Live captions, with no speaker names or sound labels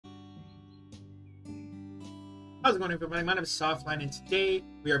How's it going, everybody? My name is Softline, and today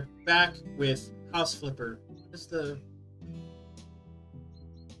we are back with House Flipper. Just the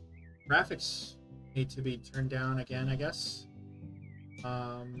graphics need to be turned down again, I guess.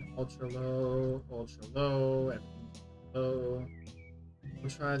 Ultra low, everything's low. We'll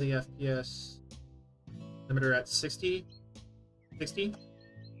try the FPS limiter at 60. 60.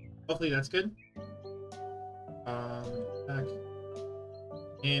 Hopefully that's good. Back.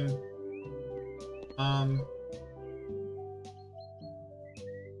 Game.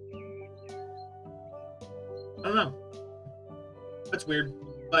 I don't know. That's weird.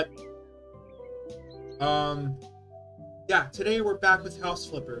 But, yeah, today we're back with House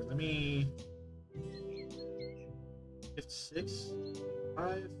Flipper. Let me... 56?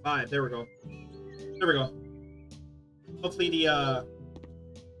 5? There we go. There we go. Hopefully the,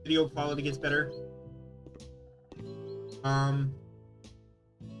 video quality gets better.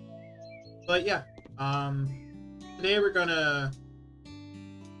 But yeah, today we're gonna...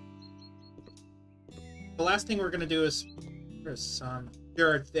 The last thing we're gonna do is... Where's sun?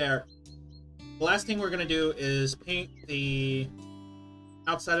 You're there. The last thing we're gonna do is paint the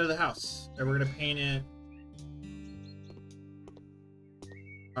outside of the house. And we're gonna paint it...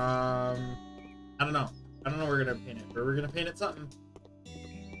 I don't know. I don't know where we're gonna paint it, but we're gonna paint it something.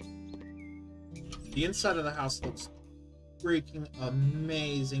 The inside of the house looks freaking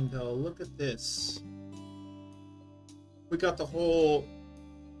amazing, though. Look at this. We got the whole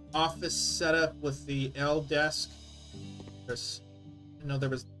office setup with the L desk. There's, you know, there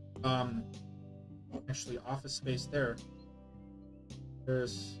was actually office space there.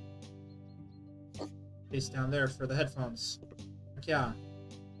 There's space down there for the headphones. Heck yeah.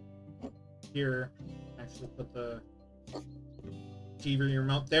 Here, actually put the TV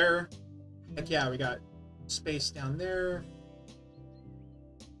remote there. Heck yeah, we got space down there.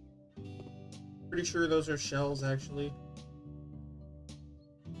 Pretty sure those are shells, actually.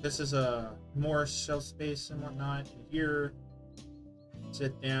 This is a more shelf space and whatnot. And here,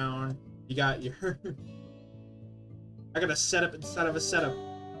 sit down. You got your... I got a setup inside of a setup.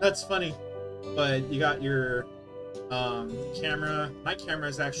 That's funny. But you got your camera. My camera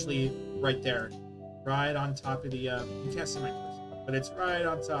is actually right there. Right on top of the... you can't see my cursor, but it's right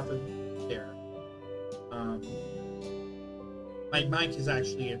on top of there. My mic is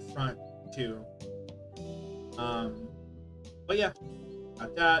actually in front too. But yeah,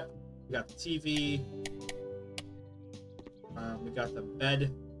 got that. We got the TV. We got the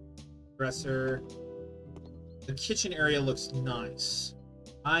bed, dresser. The kitchen area looks nice.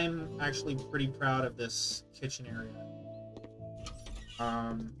 I'm actually pretty proud of this kitchen area.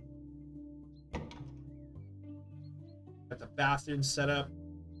 Got the bathroom set up.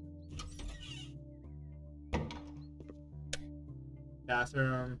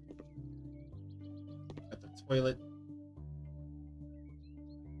 Bathroom. Got the toilet.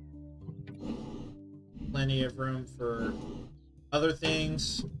 Plenty of room for other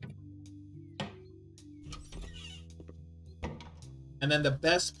things. And then the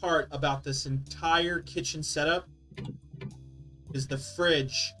best part about this entire kitchen setup is the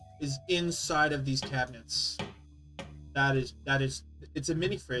fridge is inside of these cabinets. That is, it's a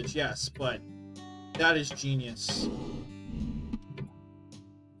mini fridge, yes, but that is genius.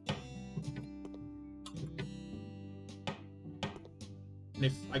 And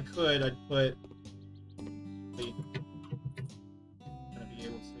if I could, I'd put... Wait. I'm gonna be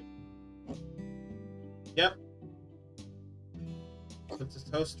able to... Yep. Put this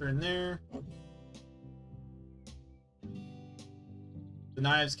toaster in there. The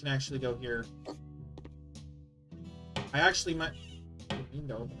knives can actually go here. I actually might... I need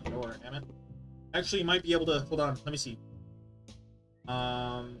to open the door, damn it. Actually, might be able to... Hold on, let me see.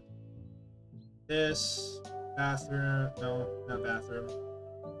 This... Bathroom... No, not bathroom.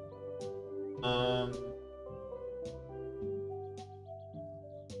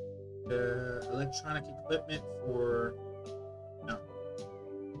 The electronic equipment for... No.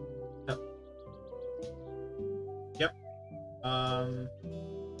 Yep. Yep.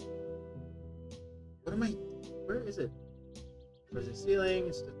 What am I... Where is it? Where's the ceiling?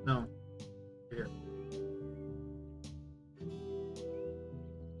 It's the... No. Here.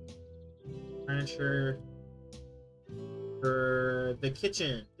 Furniture. For the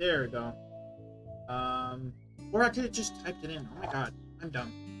kitchen. There we go. Or I could have just typed it in. Oh my god, I'm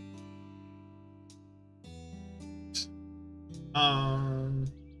dumb.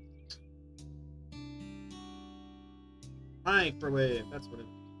 Microwave. That's what it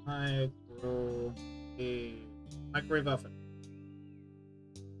is. Microwave oven.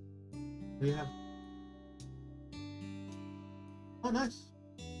 What do you have? Oh, nice.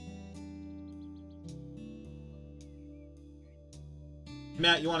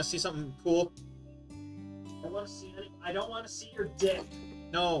 Matt, you want to see something cool? I want to see any. I don't want to see your dick.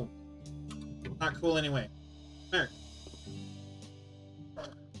 No. Not cool anyway. Come here.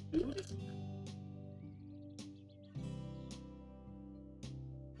 Dude.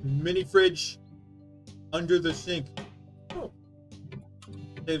 Mini fridge under the sink. Oh.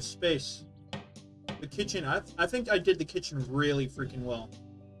 Save space. The kitchen, I think I did the kitchen really freaking well.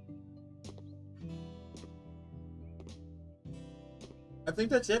 I think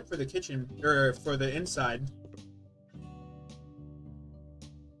that's it for the kitchen, or for the inside.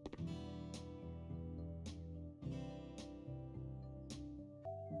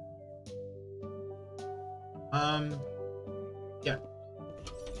 Yeah.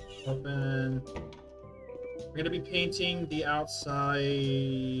 Open. We're gonna be painting the outside.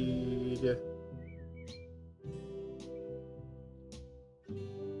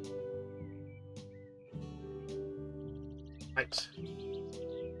 Right.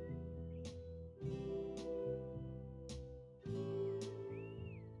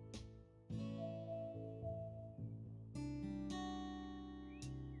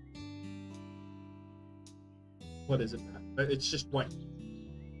 What is it? It's just white.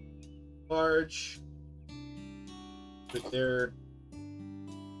 Large. Right there.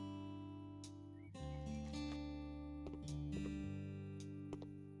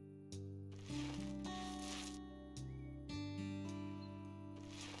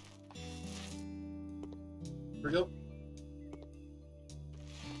 Here we go.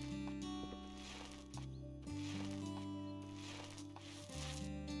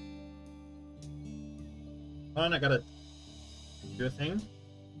 I gotta do a thing.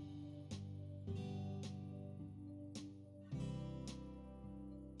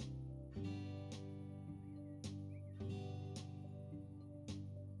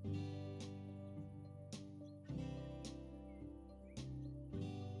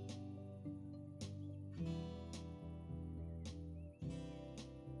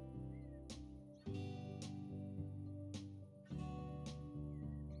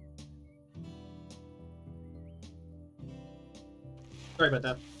 Sorry about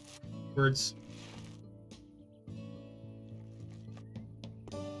that. Words.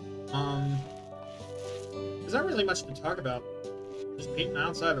 There's not really much to talk about. Just painting the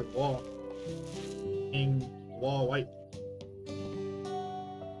outside of the wall. Painting the wall white.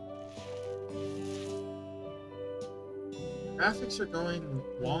 Graphics are going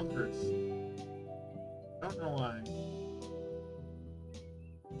bonkers. I don't know why.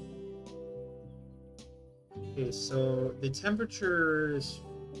 Okay, so the temperature is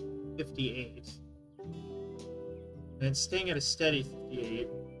 58. And it's staying at a steady 58.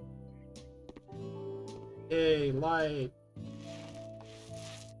 Yay, light!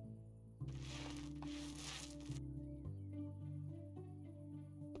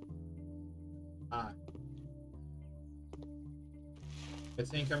 Ah. I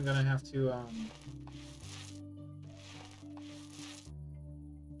think I'm gonna have to,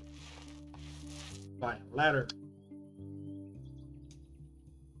 buy a ladder.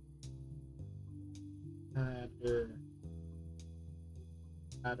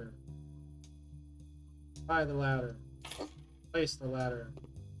 Ladder. Buy the ladder. Place the ladder.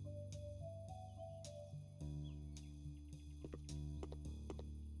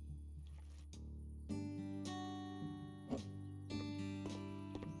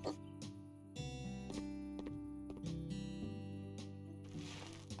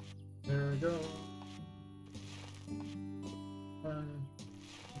 There we go. One.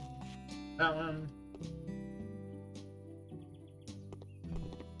 That one.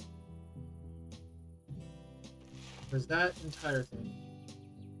 Was that entire thing?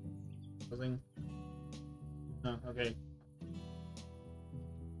 Closing? No, okay.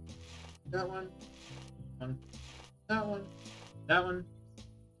 That one. One. That one. That one.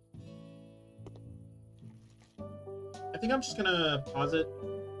 I think I'm just gonna pause it,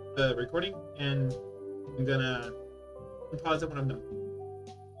 the recording, and I'm gonna pause it when I'm done.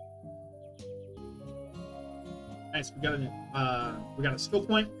 Nice, we got a skill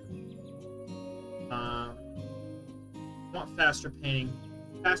point. I want faster painting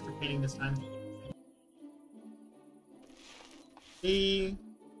this time. Two.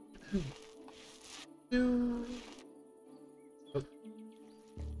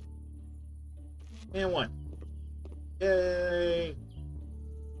 And one. Yay!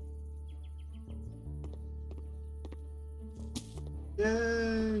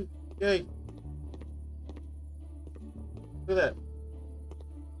 Yay! Yay! Look at that.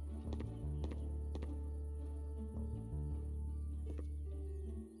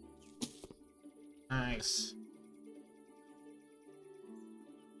 Nice.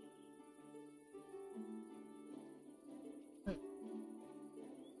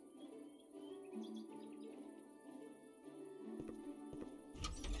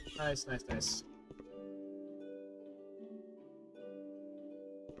 Nice, nice, nice.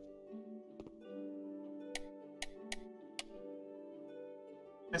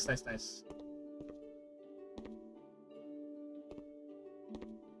 Nice, nice, nice.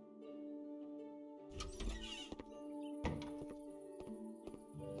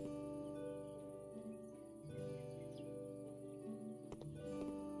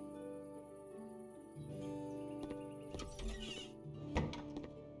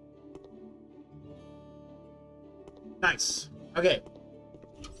 Nice. Okay.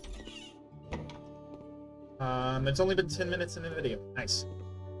 It's only been 10 minutes in the video. Nice.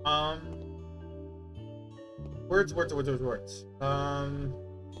 Words. How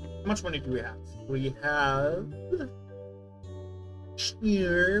much money do we have? We have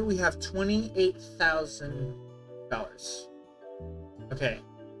here. We have $28,000. Okay.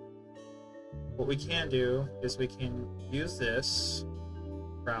 What we can do is we can use this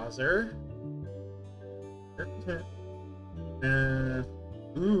browser.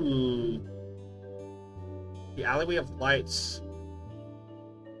 Ooh. The Alleyway of Lights.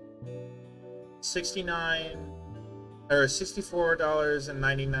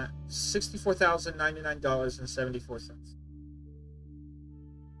 64,099.74.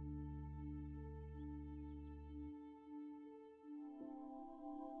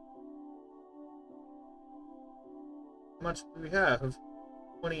 How much do we have?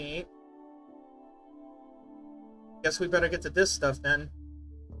 28. Guess we better get to this stuff then.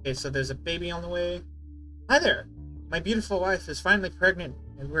 Okay, so there's a baby on the way. Hi there! My beautiful wife is finally pregnant,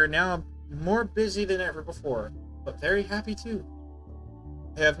 and we're now more busy than ever before, but very happy too.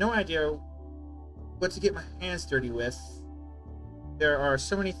 I have no idea what to get my hands dirty with. There are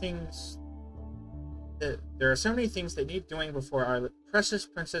so many things that need doing before our precious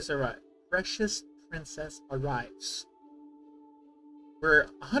princess arrives. We're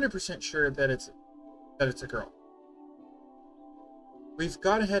 100% sure that it's a girl. We've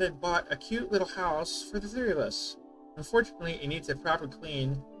gone ahead and bought a cute little house for the three of us. Unfortunately, it needs a proper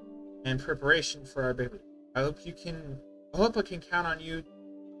clean and preparation for our baby. I hope I can count on you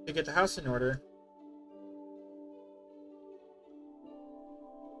to get the house in order.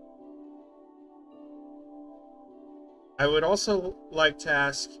 I would also like to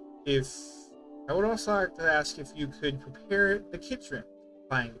ask if you could prepare the kids' room,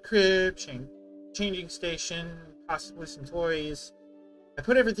 buying the crib, changing station, possibly some toys. I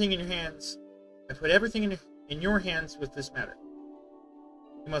put everything in your hands with this matter.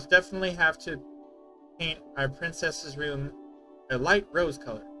 You most definitely have to paint our princess's room a light rose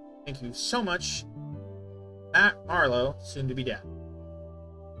color. Thank you so much, Matt Marlowe, soon to be dad.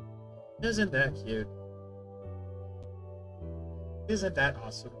 Isn't that cute? Isn't that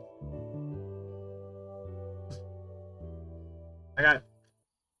awesome? I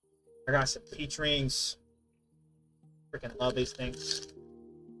got some peach rings. Freaking love these things.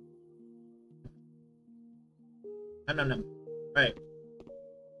 Nom. Right.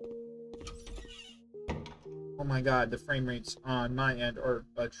 Oh my god, the frame rates on my end are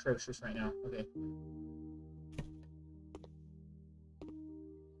atrocious right now. Okay.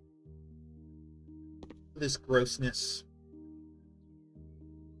 This grossness.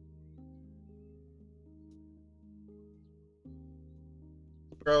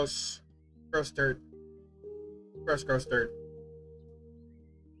 Gross. Gross dirt. Gross dirt.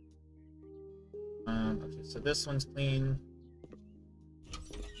 Okay, so this one's clean.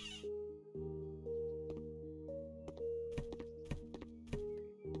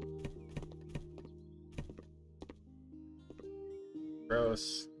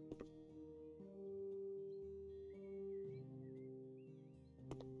 Gross.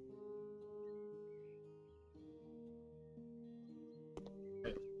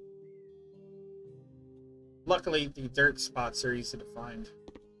 Okay. Luckily, the dirt spots are easy to find.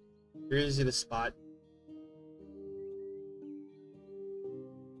 They're easy to spot.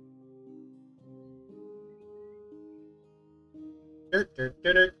 Dirt.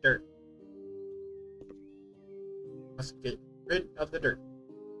 Must get rid of the dirt.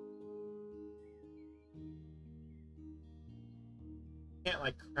 Can't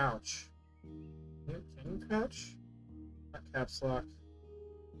like crouch. Can you crouch? Not caps lock.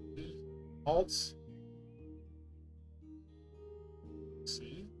 Alt.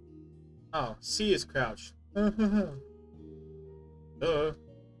 C. Oh, C is crouch. Right.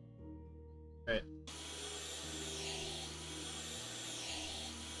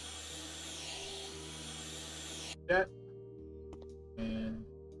 That and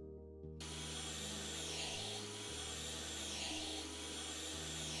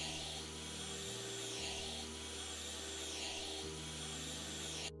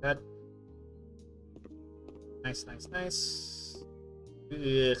That. Nice, nice, nice.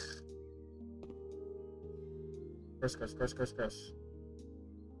 Ugh. Gross, gross, gross, gross, gross.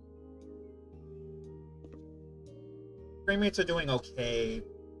 Frame rates are doing okay.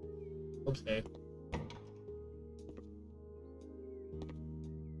 Okay.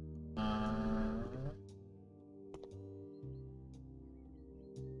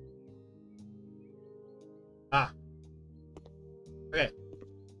 Okay.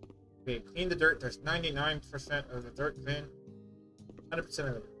 Okay, clean the dirt. There's 99% of the dirt clean. 100%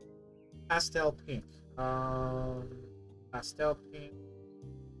 of it. Pastel pink. Pastel pink.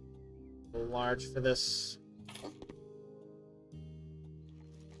 A little large for this.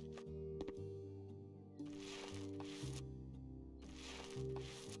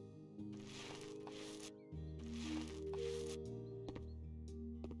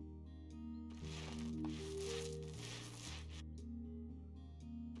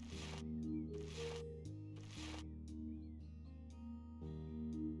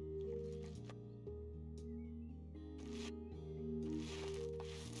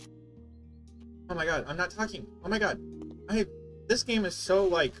 Oh my god, I'm not talking. Oh my god. This game is so,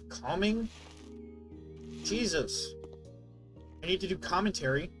 like, calming. Jesus. I need to do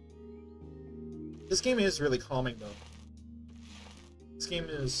commentary. This game is really calming, though. This game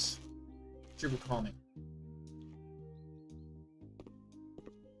is super calming.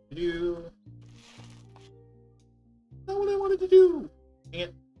 Not what I wanted to do! Dang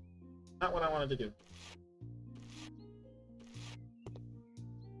it. Not what I wanted to do.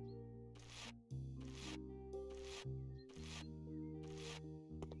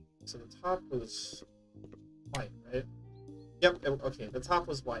 So the top was white, right? Yep, okay, the top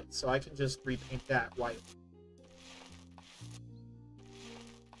was white, so I can just repaint that white.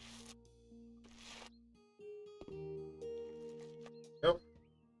 Nope.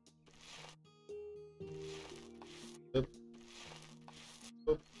 Boop.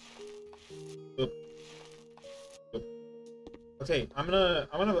 Boop. Boop. Boop. Okay, I'm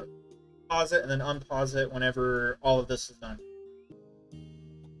gonna pause it and then unpause it whenever all of this is done.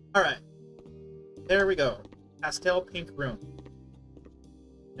 Alright. There we go. Pastel pink room.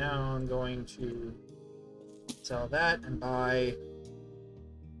 Now I'm going to sell that and buy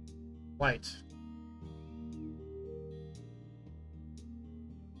white.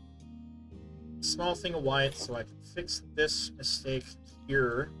 Small thing of white so I can fix this mistake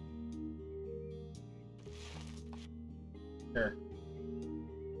here. There.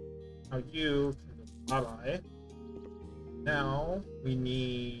 Now you can bye-bye. Now we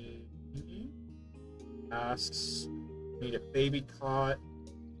need asks. We need a baby cot,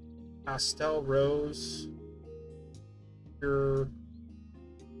 pastel rose, pure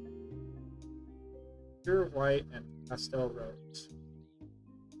white, and pastel rose.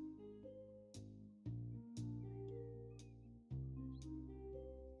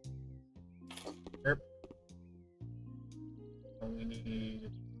 There. And we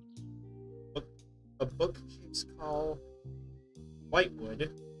need a bookcase called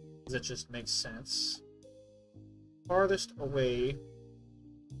Whitewood, because it just makes sense. Farthest away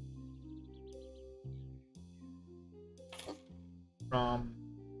from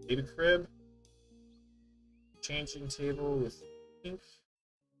baby crib. Changing table with pink.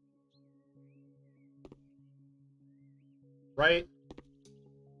 Right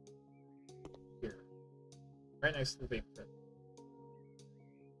here. Right next to the baby crib.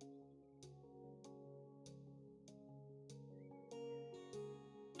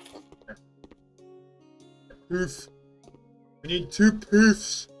 Poof. We need 2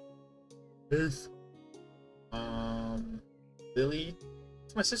 poofs. Poof. Lily.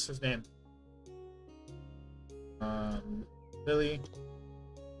 What's my sister's name? Lily.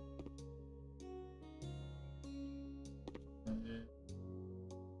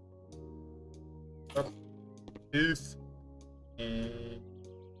 Up. Poof. And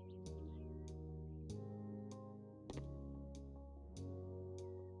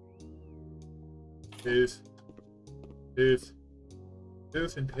poof. Poof.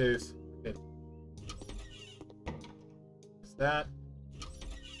 Poof and poof. Okay. What's that?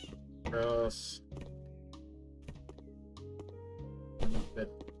 Gross. Good.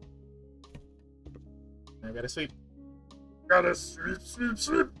 I gotta sweep. Gotta sweep, sweep,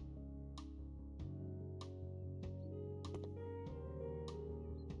 sweep.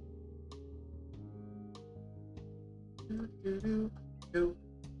 Do do do do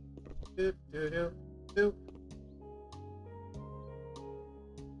do do do do.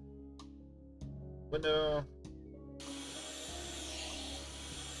 Window.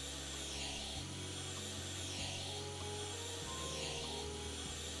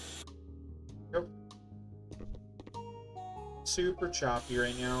 super choppy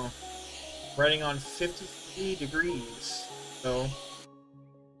right now. Riding on 53 degrees, so,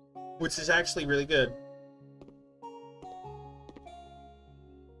 which is actually really good.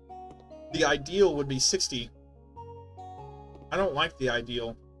 The ideal would be 60. I don't like the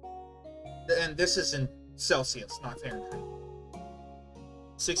ideal. And this is in Celsius, not Fahrenheit.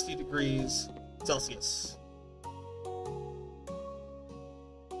 60 degrees Celsius.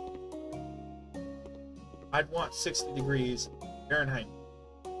 I'd want 60 degrees Fahrenheit.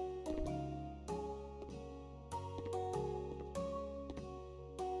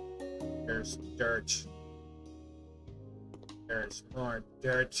 There's dirt. There's more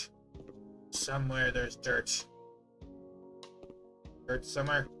dirt. Somewhere there's dirt. Dirt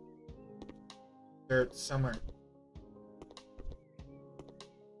somewhere. Dirt somewhere.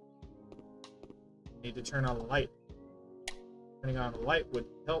 Need to turn on the light. Turning on the light would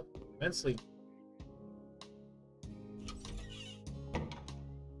help immensely.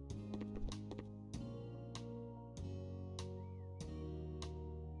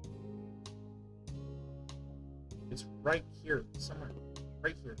 It's right here, somewhere.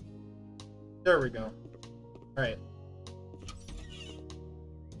 Right here. There we go. Alright.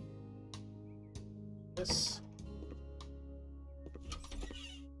 This.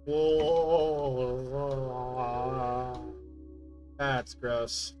 Whoa. That's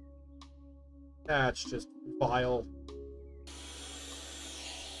gross. That's just vile.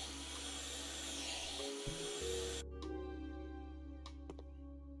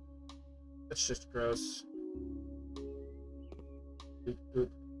 That's just gross. Boop, boop,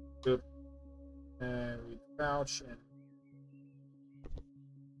 boop. And we crouch and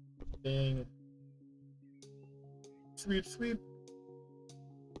ding. Sweep, sweep.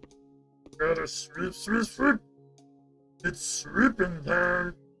 Gotta sweep, sweep, sweep. It's sweeping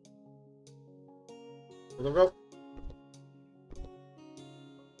time. Go, go.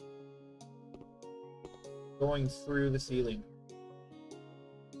 Going through the ceiling.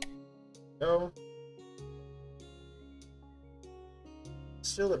 Go.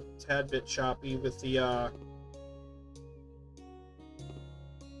 Still a tad bit choppy with the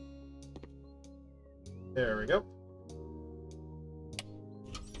there we go.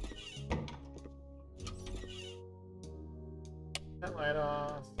 That light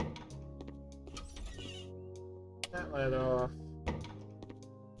off. That light off.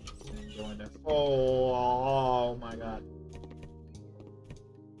 And going to oh my god.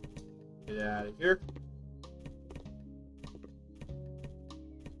 Get out of here.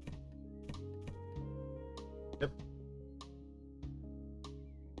 Yep.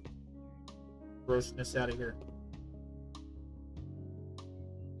 Grossness out of here.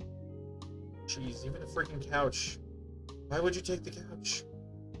 Jeez, even the freaking couch. Why would you take the couch?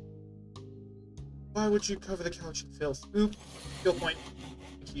 Why would you cover the couch in filth? Oop. Skill point.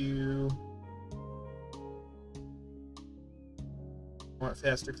 Thank you. Want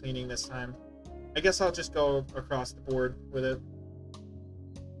faster cleaning this time. I guess I'll just go across the board with it.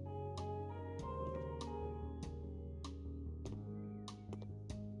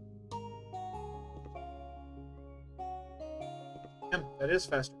 Yeah, that is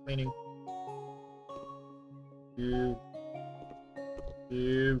faster cleaning. You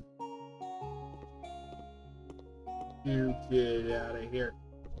get out of here.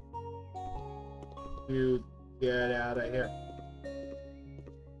 You get out of here.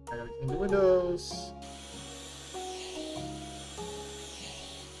 I gotta clean the windows.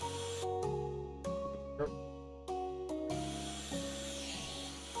 Nope.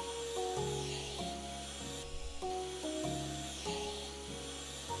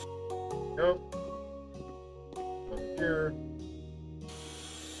 Nope. Over here.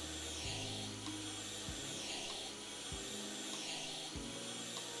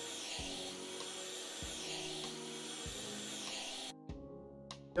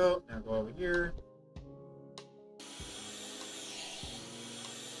 Go. Now go over here.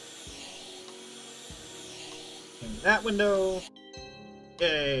 In that window.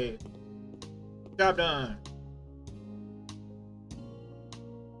 Yay. Job done.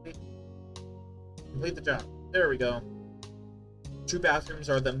 Complete the job. There we go. 2 bathrooms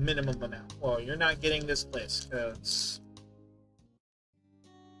are the minimum amount. Well, you're not getting this place because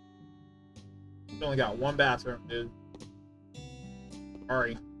you only got 1 bathroom, dude.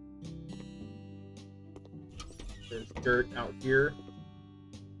 Sorry. There's dirt out here.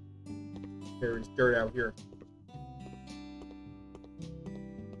 There's dirt out here.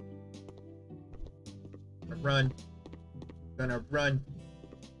 Gonna run. Gonna run.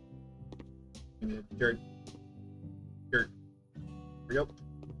 Give me the dirt. Dirt. Here we go.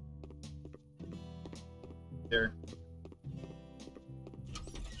 There.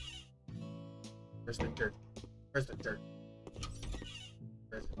 Where's the dirt? Where's the dirt?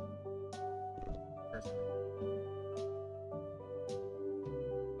 Where's it? Where's it?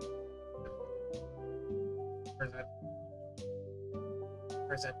 Where's it?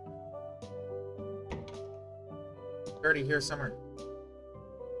 Where's it? Dirty here somewhere.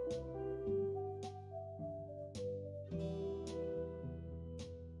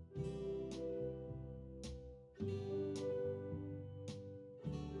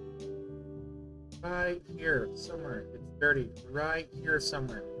 Right here somewhere. It's dirty. Right here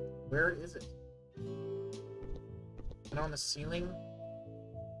somewhere. Where is it? And on the ceiling?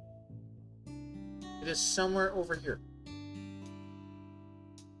 It is somewhere over here.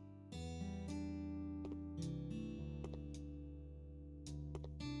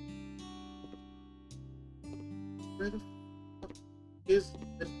 Where the fuck is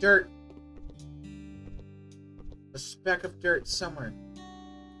the dirt? A speck of dirt somewhere.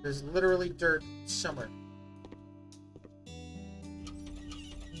 There's literally dirt somewhere.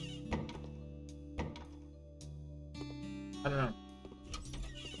 I don't know.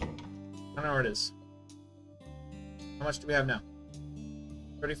 I don't know where it is. How much do we have now?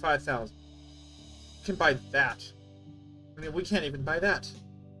 35,000. We can buy that. I mean, we can't even buy that.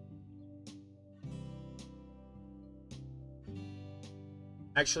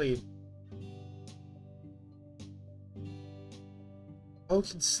 Actually... Oh, we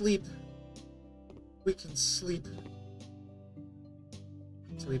can sleep. We can sleep.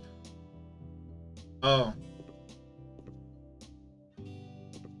 Sleep. Oh.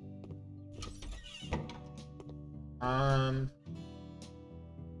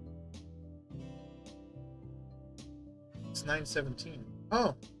 It's 9:17.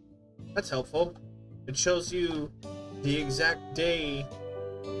 Oh, that's helpful. It shows you the exact day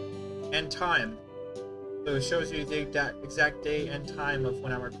and time. So it shows you the exact day and time of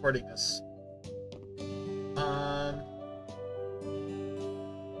when I'm recording this. I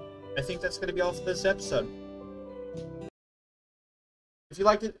think that's going to be all for this episode. If you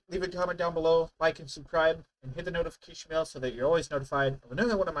liked it, leave a comment down below, like and subscribe, and hit the notification bell so that you're always notified of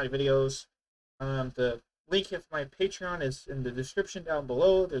another one of my videos. The link of my Patreon is in the description down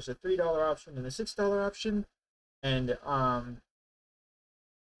below. There's a $3 option and a $6 option. And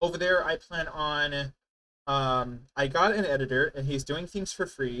over there, I plan on... I got an editor, and he's doing things for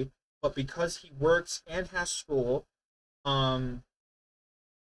free, but because he works and has school,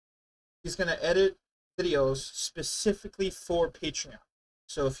 he's going to edit videos specifically for Patreon.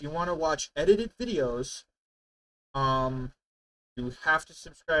 So if you want to watch edited videos, you have to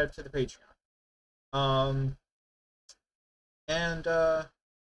subscribe to the Patreon.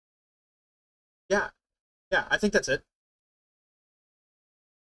 Yeah, I think that's it.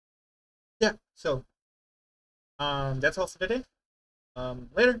 Yeah, so... that's all for today.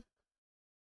 Later.